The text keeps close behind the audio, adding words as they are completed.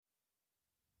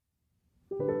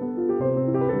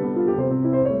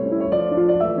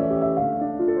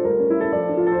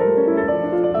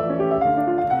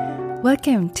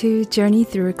Welcome to Journey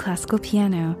Through Classical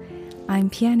Piano. I'm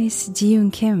pianist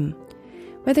Ji-yoon Kim.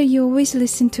 Whether you always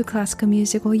listen to classical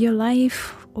music all your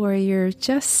life or you're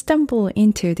just stumble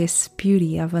into this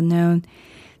beauty of unknown,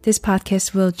 this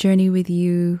podcast will journey with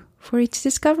you for its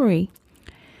discovery.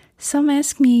 Some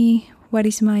ask me, what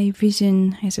is my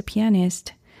vision as a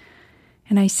pianist?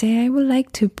 And I say I would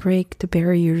like to break the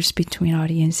barriers between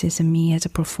audiences and me as a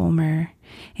performer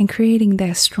and creating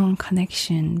that strong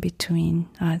connection between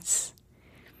us.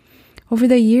 Over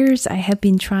the years, I have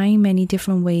been trying many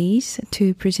different ways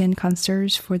to present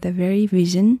concerts for the very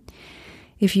vision.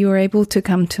 If you are able to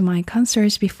come to my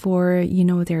concerts before, you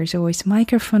know there's always a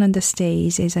microphone on the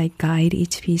stage as I guide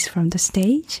each piece from the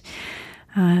stage,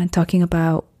 talking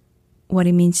about what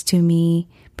it means to me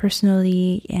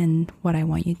personally and what I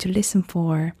want you to listen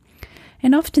for.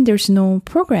 And often there's no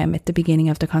program at the beginning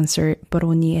of the concert, but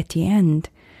only at the end.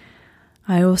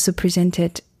 I also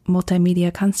presented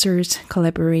multimedia concerts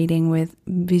collaborating with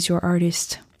visual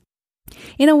artists.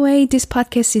 In a way, this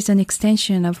podcast is an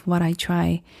extension of what I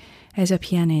try as a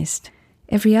pianist.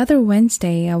 Every other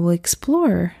Wednesday, I will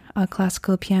explore a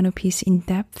classical piano piece in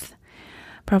depth,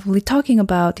 probably talking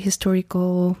about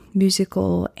historical,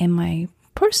 musical, and my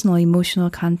personal emotional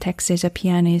context as a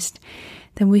pianist.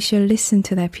 Then we shall listen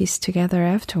to that piece together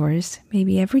afterwards.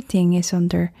 Maybe everything is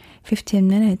under 15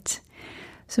 minutes.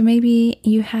 So maybe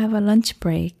you have a lunch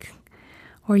break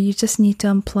or you just need to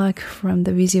unplug from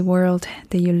the busy world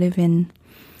that you live in.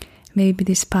 Maybe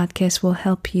this podcast will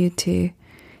help you to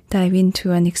dive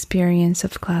into an experience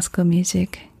of classical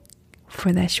music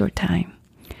for that short time.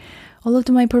 All of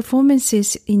my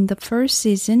performances in the first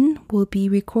season will be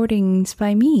recordings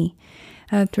by me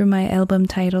through my album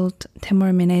titled 10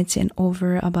 More Minutes and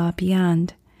Over, Above,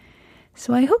 Beyond.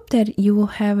 So I hope that you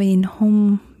will have an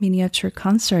in-home miniature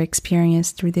concert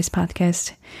experience through this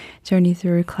podcast, Journey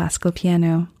Through Classical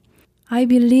Piano. I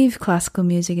believe classical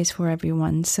music is for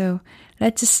everyone, so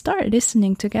let's start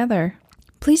listening together.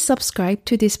 Please subscribe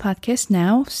to this podcast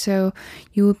now so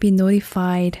you will be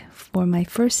notified for my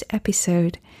first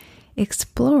episode,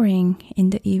 Exploring in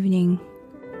the Evening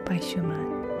by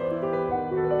Schumann.